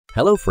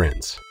Hello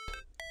friends,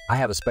 I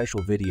have a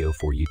special video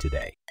for you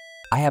today.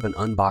 I have an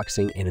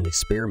unboxing and an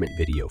experiment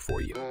video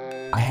for you.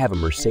 I have a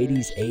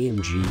Mercedes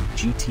AMG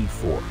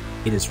GT4.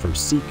 It is from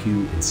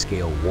Siku in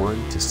scale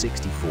 1 to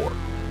 64.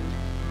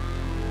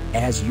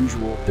 As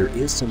usual, there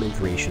is some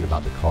information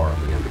about the car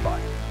on the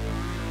underbody.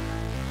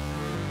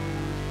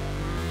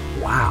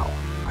 Wow,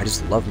 I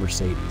just love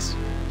Mercedes.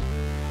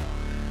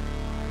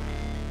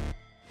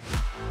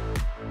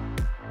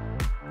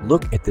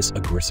 Look at this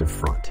aggressive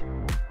front.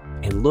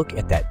 And look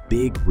at that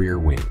big rear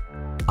wing.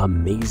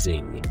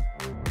 Amazing.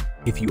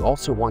 If you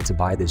also want to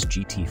buy this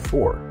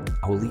GT4,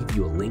 I will leave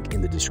you a link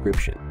in the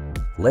description.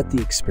 Let the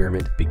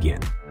experiment begin.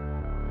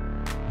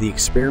 The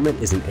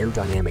experiment is an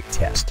aerodynamic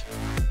test.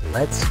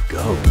 Let's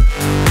go.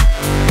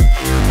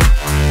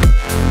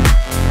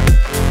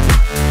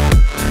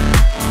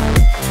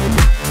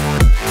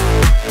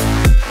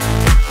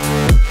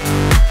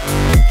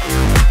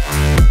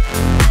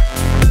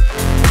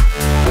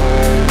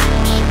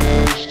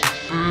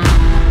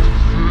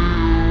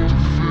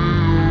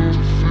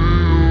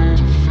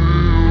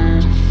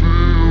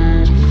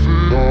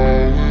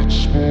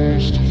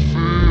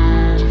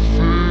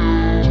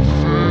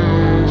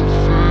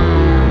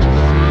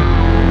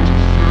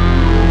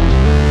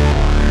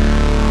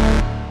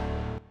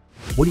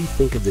 What do you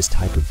think of this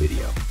type of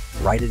video?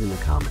 Write it in the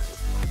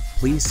comments.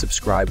 Please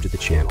subscribe to the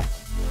channel.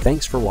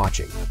 Thanks for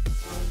watching.